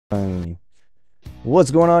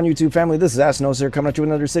What's going on, YouTube family? This is Astinosis here, coming at you with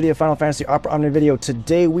another Dissidia Final Fantasy Opera Omnia video.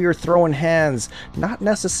 Today we are throwing hands, not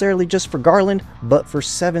necessarily just for Garland, but for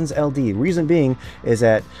 7's LD. Reason being is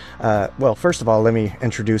that, well, first of all, let me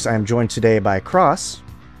introduce, I am joined today by Cross.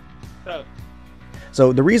 Oh.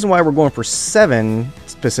 So the reason why we're going for 7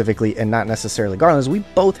 specifically and not necessarily Garland is we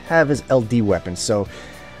both have his LD weapon. So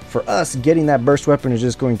for us, getting that burst weapon is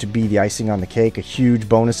just going to be the icing on the cake, a huge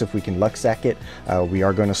bonus if we can luck sack it. We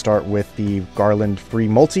are going to start with the Garland free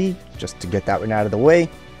multi, just to get that one out of the way,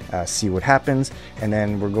 see what happens, and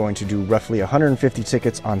then we're going to do roughly 150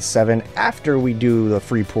 tickets on 7 after we do the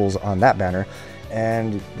free pulls on that banner,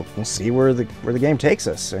 and we'll see where the game takes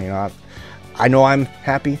us. So, you know, I know I'm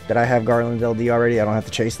happy that I have Garland LD already. I don't have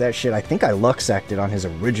to chase that shit. I think I luck sacked it on his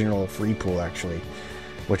original free pull actually,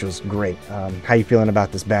 which was great. How you feeling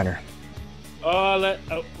about this banner? Well,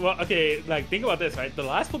 okay, like, think about this, right? The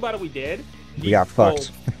last full battle we did, We got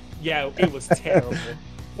fucked. Yeah, it was terrible.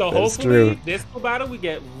 So hopefully this full battle we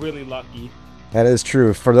get really lucky. That is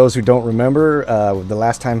true. For those who don't remember, the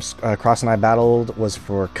last time Cross and I battled was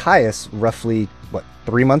for Caius, roughly, what,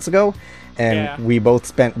 3 months ago? And Yeah. we both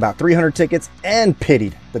spent about 300 tickets and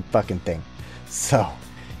pitied the fucking thing. So,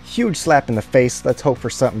 huge slap in the face. Let's hope for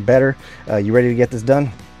something better. You ready to get this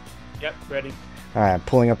done? Yep, ready. Alright,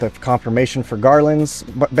 pulling up the confirmation for Garland's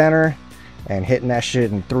banner and hitting that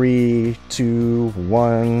shit in 3, 2,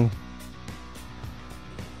 1.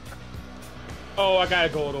 Oh, I got a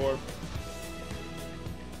gold orb.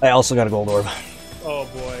 I also got a gold orb. Oh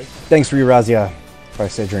boy. Thanks for Eurazia. If I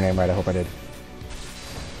said your name right, I hope I did.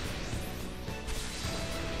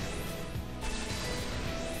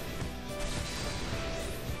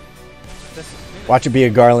 Watch it be a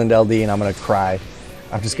Garland LD and I'm gonna cry.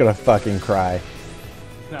 I'm just gonna fucking cry.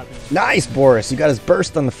 Nice, Boris. You got his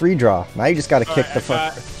burst on the free draw. Now you just gotta kick the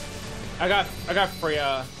fuck. I got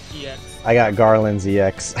Freya EX. I got Garland's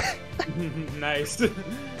EX. Nice.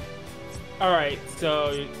 Alright,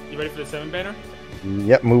 so you ready for the 7 banner?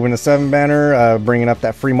 Yep, moving the 7 banner, bringing up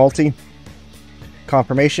that free multi.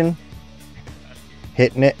 Confirmation.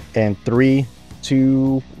 Hitting it in 3,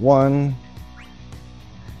 2, 1.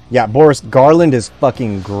 Yeah, Boris, Garland is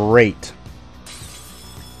fucking great.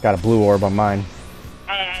 Got a blue orb on mine.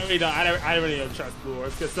 I really don't trust blue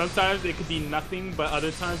orbs, because sometimes it could be nothing, but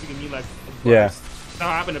other times it can be like a burst. Yeah. That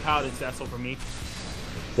happened to Paladin's Vessel for me.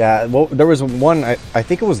 Yeah, well, there was one, I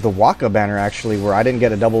think it was the Waka banner actually, where I didn't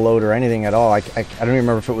get a double load or anything at all. I don't even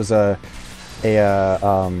remember if it was a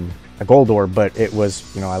gold orb, but it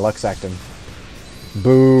was, you know, I luck sacked him.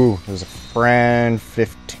 Boo! It was a friend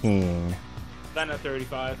 15. Then at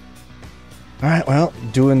 35. Alright, well,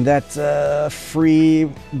 doing that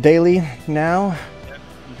free daily now. Yep.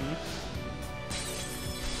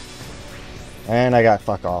 And I got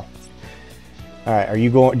fuck all. Alright, are you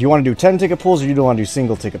going, do you want to do 10 ticket pools or you do want to do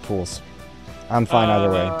single ticket pools? I'm fine either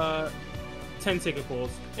way. 10 ticket pulls.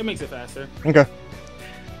 It makes it faster. Okay.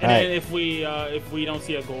 And then if we don't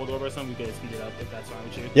see a gold orb or something, we can speed it up if that's fine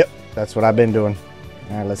with you. Yep, that's what I've been doing.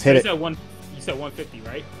 Alright, let's hit it. You said 150,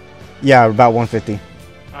 right? Yeah, about 150.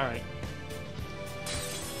 Alright.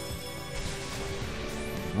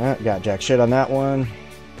 Alright, got jack shit on that one.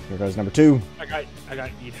 Here goes number 2. I got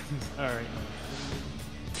Eden. Alright.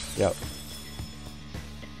 Yep.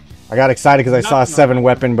 I got excited because I saw a 7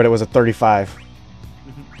 weapon, but it was a 35.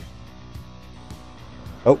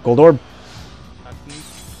 Oh, gold orb.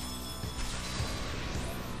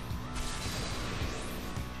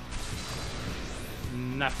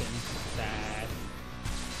 Nothing. Sad.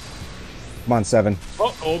 Come on, 7.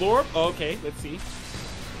 Oh, gold orb? Okay, let's see. I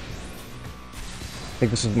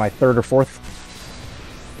think this is my 3rd or 4th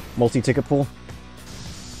multi-ticket pool.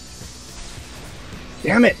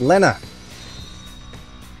 Damn it, Lena.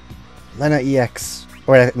 Lena EX.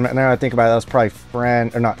 Wait, now I think about it, that was probably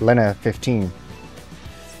Fran, or not, Lena 15.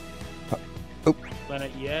 Oh. Lena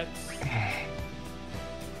EX.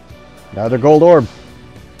 Another gold orb.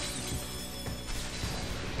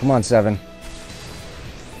 Come on, 7.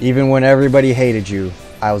 Even when everybody hated you,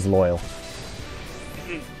 I was loyal.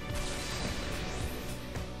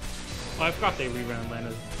 Oh, I forgot they reran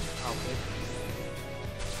Lena's outfit.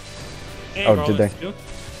 And Oh, did they? Too.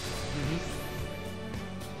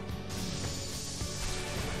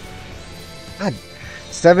 God,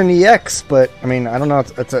 7 EX, but I mean, I don't know.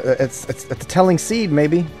 It's a telling seed,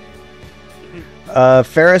 maybe.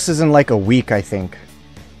 Ferris is in like a week, I think.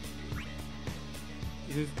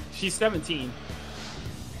 She's 17.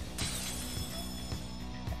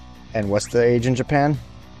 And what's the age in Japan?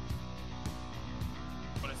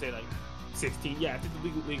 I want to say like 16. Yeah, I think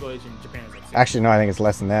the legal age in Japan is like 16. Actually, no, I think it's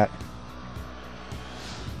less than that.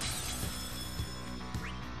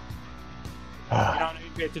 I don't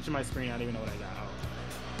even pay attention to my screen. I don't even know what I got.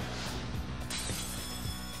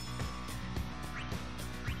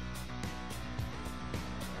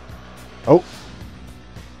 Oh.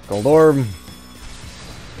 Gold orb.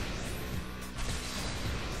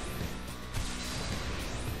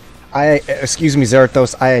 Excuse me,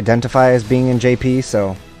 Zerathos, I identify as being in JP,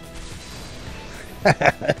 so...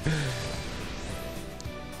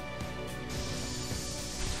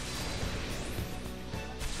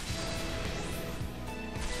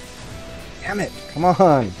 Damn it, come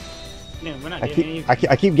on. Man, we're not I getting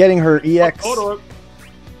keep getting her EX. Oh,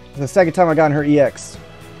 It's the second time I got her EX.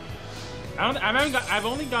 I've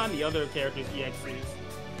only gotten the other characters' EXs.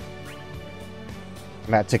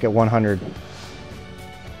 I'm at ticket 100.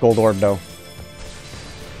 Gold orb, though.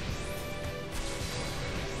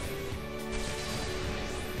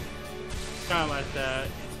 Kind of like that.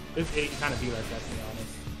 This 8 kind of be like that, to be honest.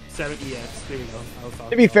 7 EX. There we go.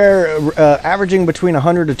 To be fair, averaging between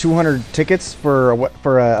 100 to 200 tickets for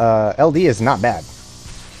a LD is not bad.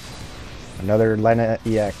 Another Lena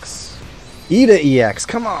EX. Ida EX.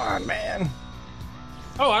 Come on, man.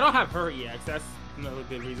 Oh, I don't have her EX. That's another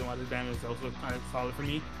good reason why this banner is also kind of solid for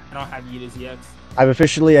me. I don't have Ida's EX. I've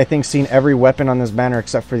officially, I think, seen every weapon on this banner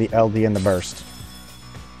except for the LD and the burst.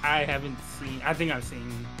 I haven't seen. I think I've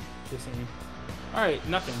seen the same. All right,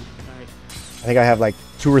 nothing. All right. I think I have like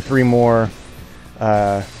 2 or 3 more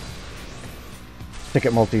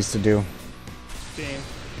ticket multis to do. Same.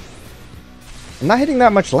 I'm not hitting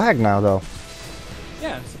that much lag now, though.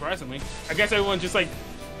 Yeah, surprisingly. I guess everyone just like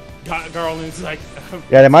got Garland's like.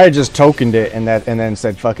 Yeah, they might have just tokened it and then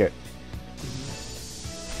said fuck it.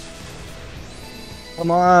 Come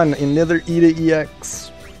on, another Ida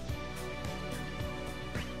EX.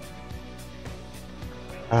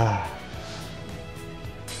 Ah.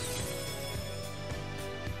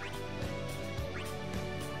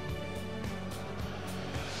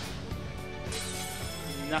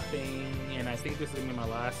 Nothing, and I think this is gonna be my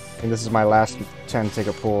last. And this is my last 10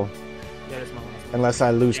 ticket pool. Yeah, that's my last one. Unless I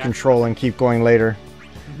lose control and keep going later.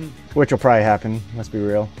 Which will probably happen, let's be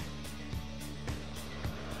real.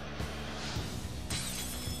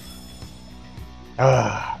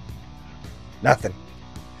 Ah, nothing.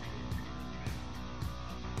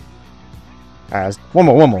 One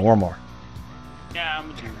more. Yeah, I'm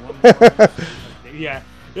gonna do one more.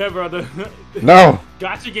 Yeah, brother. No.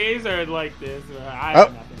 Gotcha games are like this. I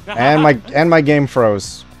Oh, have nothing. and my game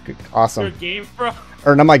froze. Awesome. Your game, bro.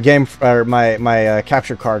 Or not my game, or my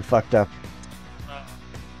capture card fucked up.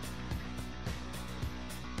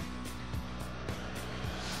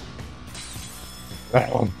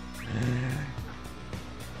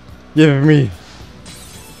 Give me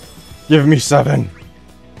 7.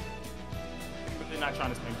 They're not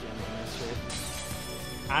trying to spend gems on this shit.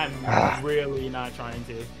 I'm really not trying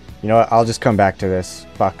to. You know what? I'll just come back to this.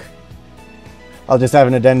 Fuck. I'll just have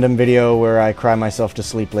an addendum video where I cry myself to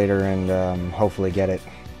sleep later and hopefully get it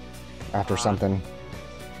after something.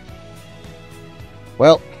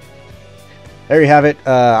 Well, there you have it.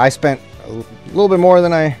 I spent a little bit more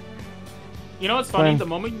than I... You know what's funny? The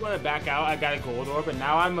moment you want to back out, I got a gold orb, but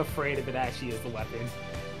now I'm afraid if it actually is the weapon.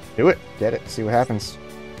 Do it. Get it. See what happens.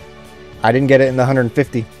 I didn't get it in the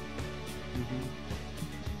 150.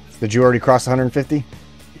 Did you already cross the 150?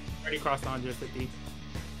 Already crossed the 150.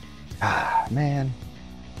 Ah, man.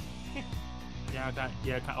 Yeah, I got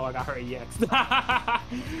her EX. I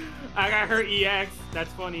got her EX.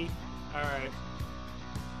 That's funny. Alright.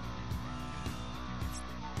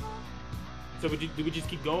 So do we just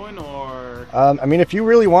keep going, or? I mean, if you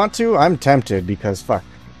really want to, I'm tempted because fuck,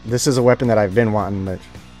 this is a weapon that I've been wanting, but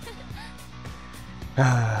So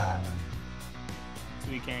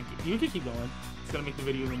we can't. You can keep going. It's gonna make the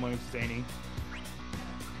video even more entertaining.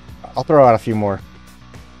 I'll throw out a few more.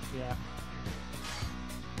 Yeah.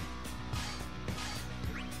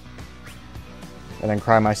 And then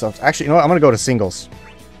cry myself. Actually, you know what? I'm gonna go to singles.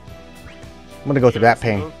 I'm gonna go through that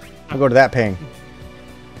pain. I'm gonna go to that pain.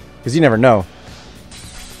 Because you never know.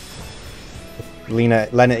 Lena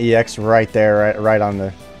EX right there, right on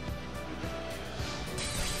the...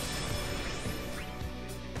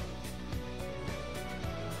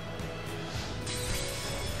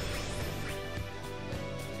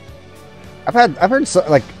 I've heard so,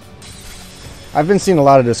 like, I've been seeing a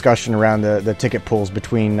lot of discussion around the ticket pools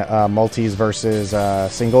between multis versus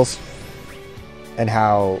singles, and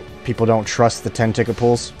how people don't trust the 10 ticket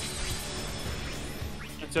pools.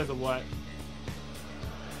 In terms of what?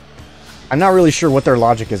 I'm not really sure what their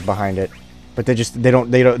logic is behind it, but they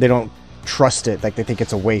don't trust it. Like, they think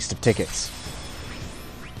it's a waste of tickets.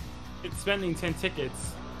 It's spending 10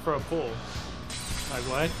 tickets for a pool. Like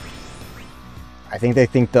what? I think they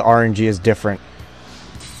think the RNG is different.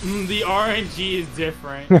 The RNG is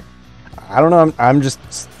different. I don't know. I'm just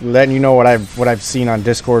letting you know what I've seen on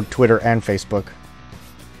Discord, Twitter, and Facebook.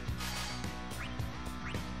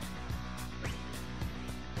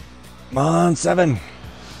 Come on, 7.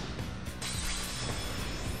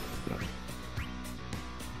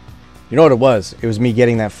 You know what it was? It was me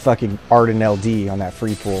getting that fucking Arden LD on that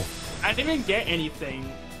free pool. I didn't get anything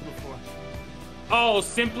before. Oh,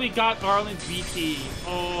 simply got Garland's BT.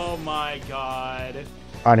 Oh my god.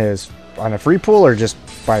 On a free pool or just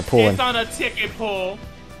by pulling? It's on a ticket pull.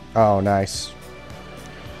 Oh, nice.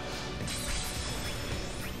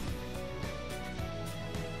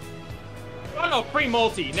 Oh no, free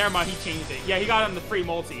multi. Never mind, he changed it. Yeah, he got on the free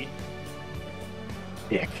multi.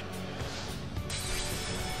 Dick.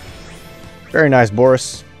 Very nice,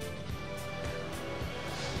 Boris.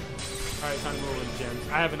 Alright, time to move with the gems.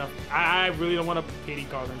 I have enough. I really don't want to pity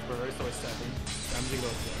Garland's burst, so it's 7. So I'm just gonna go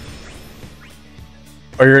with 7.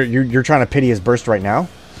 Oh, you're trying to pity his burst right now?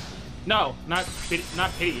 No, not pity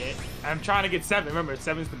it. I'm trying to get 7. Remember,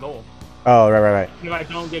 7's the goal. Oh, right. If I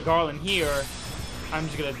don't get Garland here, I'm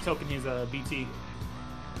just gonna token his BT.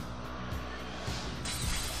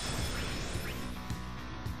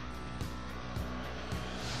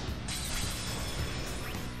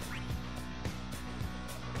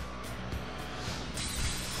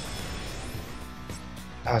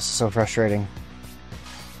 That's so frustrating.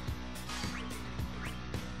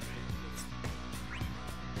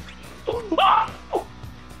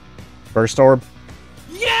 Burst orb.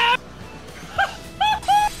 Yeah.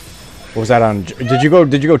 What was that on? Did you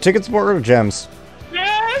go ticket sport or gems?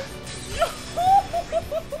 Yes.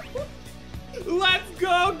 Let's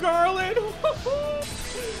go, Garland.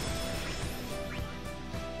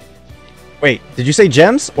 Wait, did you say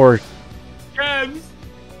gems or? Gems.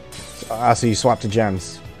 So you swapped to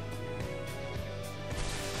gems.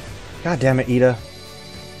 God damn it, Ida.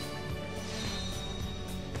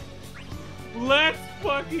 Let's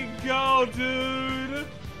fucking go, dude.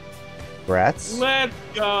 Rats. Let's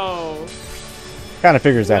go. Kind of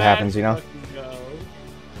figures that happens, you know. Fucking go.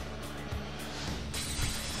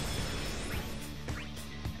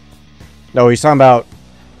 No, he's talking about.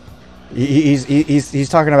 He's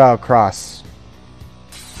talking about cross.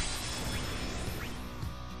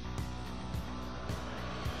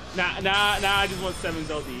 Nah, I just want 7's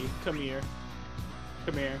LD. Come here,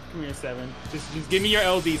 7. Just give me your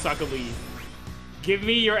LD so I can leave. Give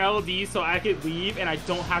me your LD so I could leave and I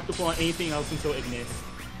don't have to pull on anything else until Ignis.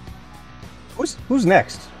 Who's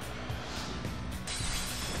next?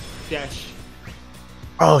 Dash.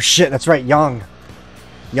 Oh shit, that's right, Young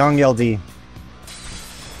LD.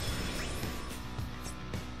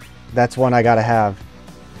 That's one I gotta have.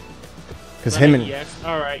 Cause him and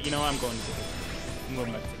all right, you know I'm going to tickets. I'm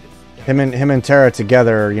going back to tickets. Yeah. him and Terra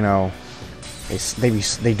together, you know,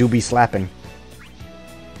 they do be slapping.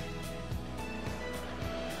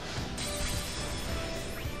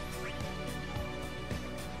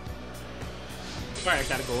 Alright, I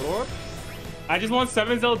got a gold orb. I just want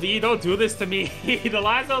 7's LD. Don't do this to me. The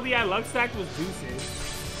last LD I luck stacked was deuces.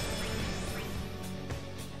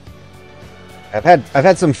 I've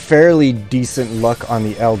had some fairly decent luck on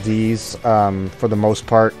the LDs for the most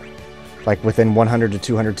part, like within 100 to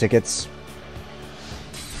 200 tickets.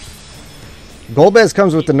 Golbez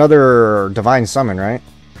comes with another divine summon, right?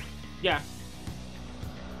 Yeah.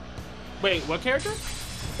 Wait, what character?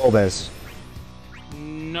 Golbez.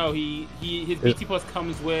 No, his BT plus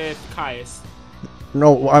comes with Caius.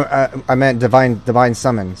 No, I meant divine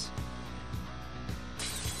summons.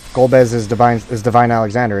 Golbez is divine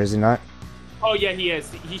Alexander, is he not? Oh yeah, he is.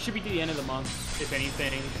 He should be to the end of the month, if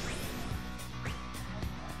anything.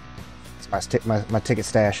 My ticket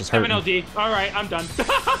stash is hurting. 7 LD. Alright, I'm done.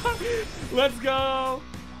 Let's go.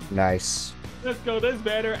 Nice. Let's go. This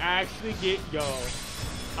better actually get yo.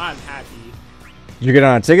 I'm happy. Did you get it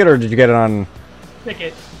on a ticket or did you get it on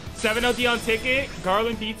Ticket. 7 LD on ticket,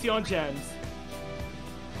 Garland BT on gems.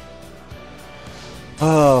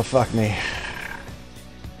 Oh fuck me.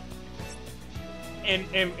 And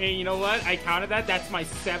you know what? I counted that. That's my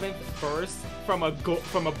 7th burst from a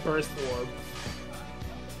burst orb.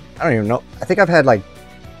 I don't even know. I think I've had like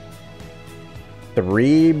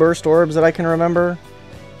 3 burst orbs that I can remember.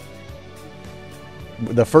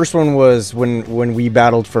 The first one was when we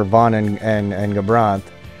battled for Vaughn and Gabranth.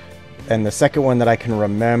 And the second one that I can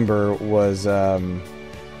remember was Onion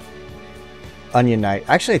Knight.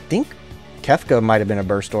 Actually, I think Kefka might have been a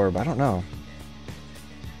burst orb. I don't know.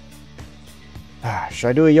 Should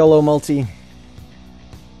I do a YOLO multi?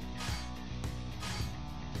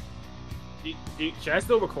 Should I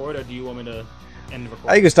still record, or do you want me to end the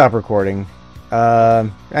recording? You can stop recording.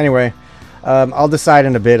 Anyway, I'll decide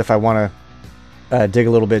in a bit if I want to dig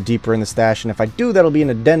a little bit deeper in the stash, and if I do, that'll be an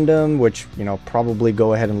addendum, which, you know, probably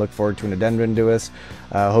go ahead and look forward to an addendum to us.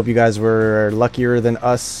 Hope you guys were luckier than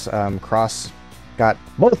us. Cross got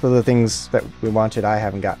both of the things that we wanted. I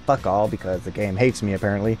haven't got fuck all because the game hates me,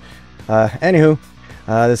 apparently. Anywho,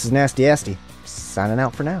 this is Nasty Asti, signing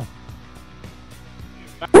out for now.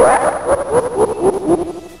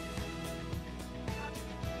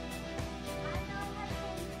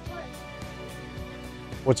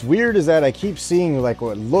 What's weird is that I keep seeing like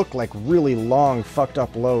what look like really long fucked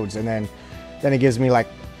up loads, and then it gives me like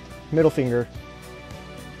middle finger.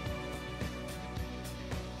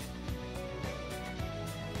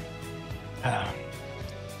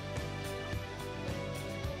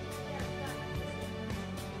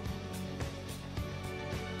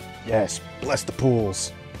 Yes, bless the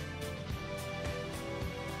pools.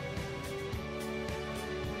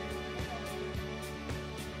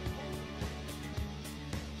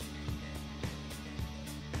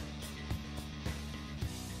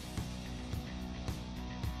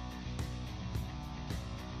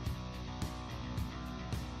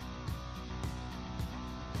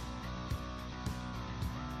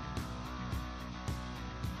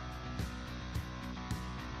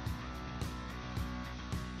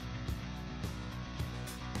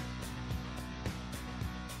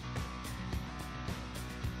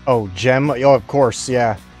 Oh, gem? Oh, of course,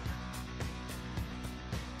 yeah.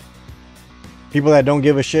 People that don't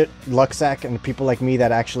give a shit, Lucksack, and people like me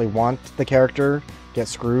that actually want the character get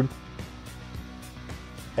screwed.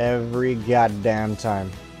 Every goddamn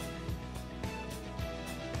time.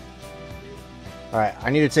 Alright, I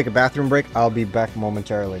need to take a bathroom break. I'll be back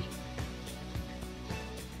momentarily.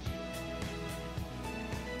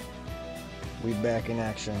 We back in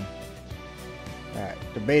action. Alright,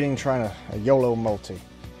 debating trying a YOLO multi.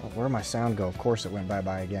 Oh, where'd my sound go? Of course it went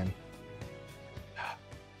bye-bye again.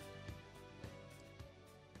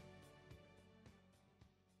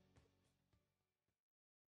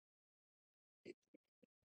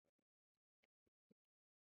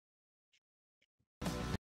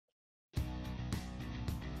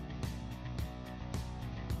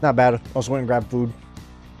 Not bad. I also went and grabbed food.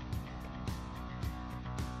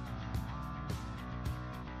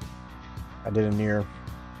 I did a near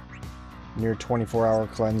 24-hour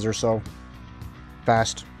cleanse or so.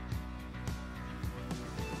 Fast.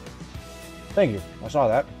 Thank you. I saw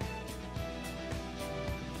that.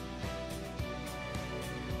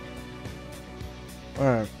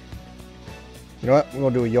 Alright. You know what? We're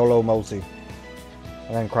going to do a YOLO multi.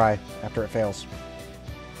 And then cry after it fails.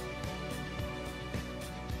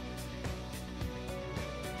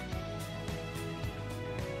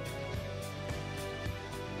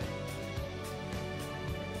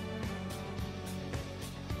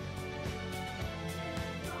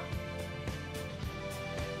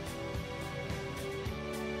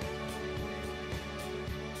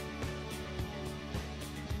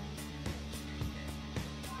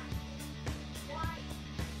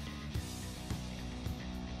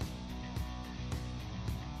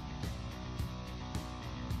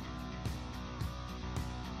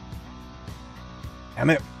 Damn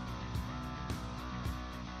it.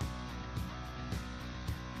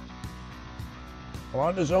 Come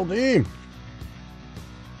on, this LD.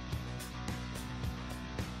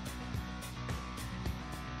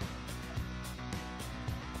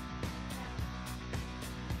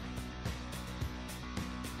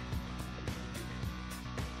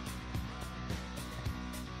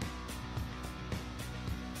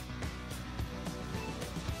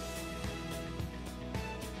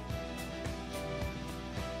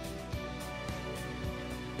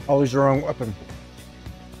 Always your own weapon.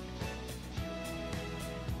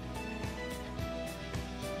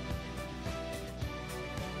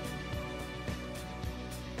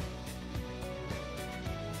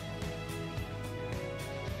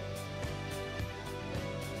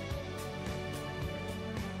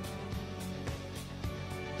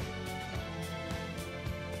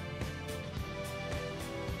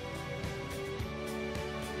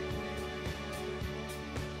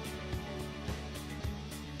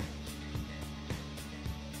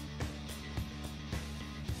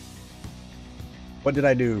 What did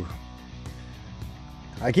I do?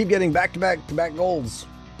 I keep getting back-to-back golds.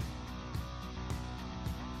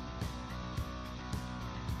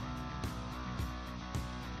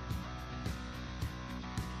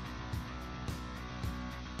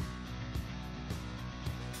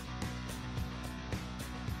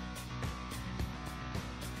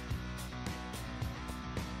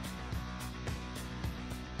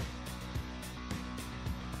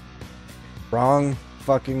 Wrong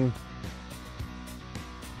fucking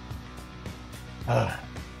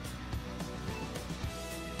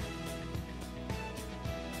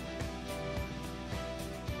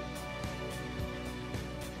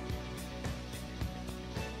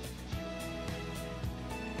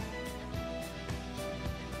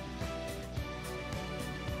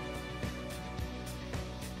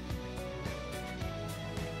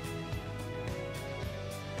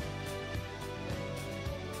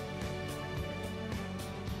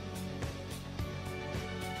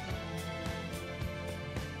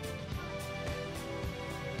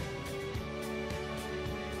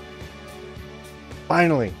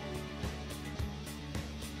Finally.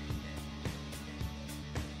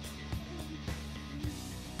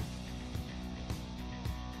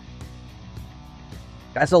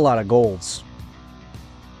 That's a lot of golds.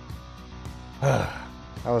 That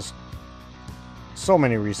was so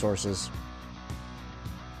many resources.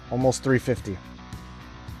 Almost 350.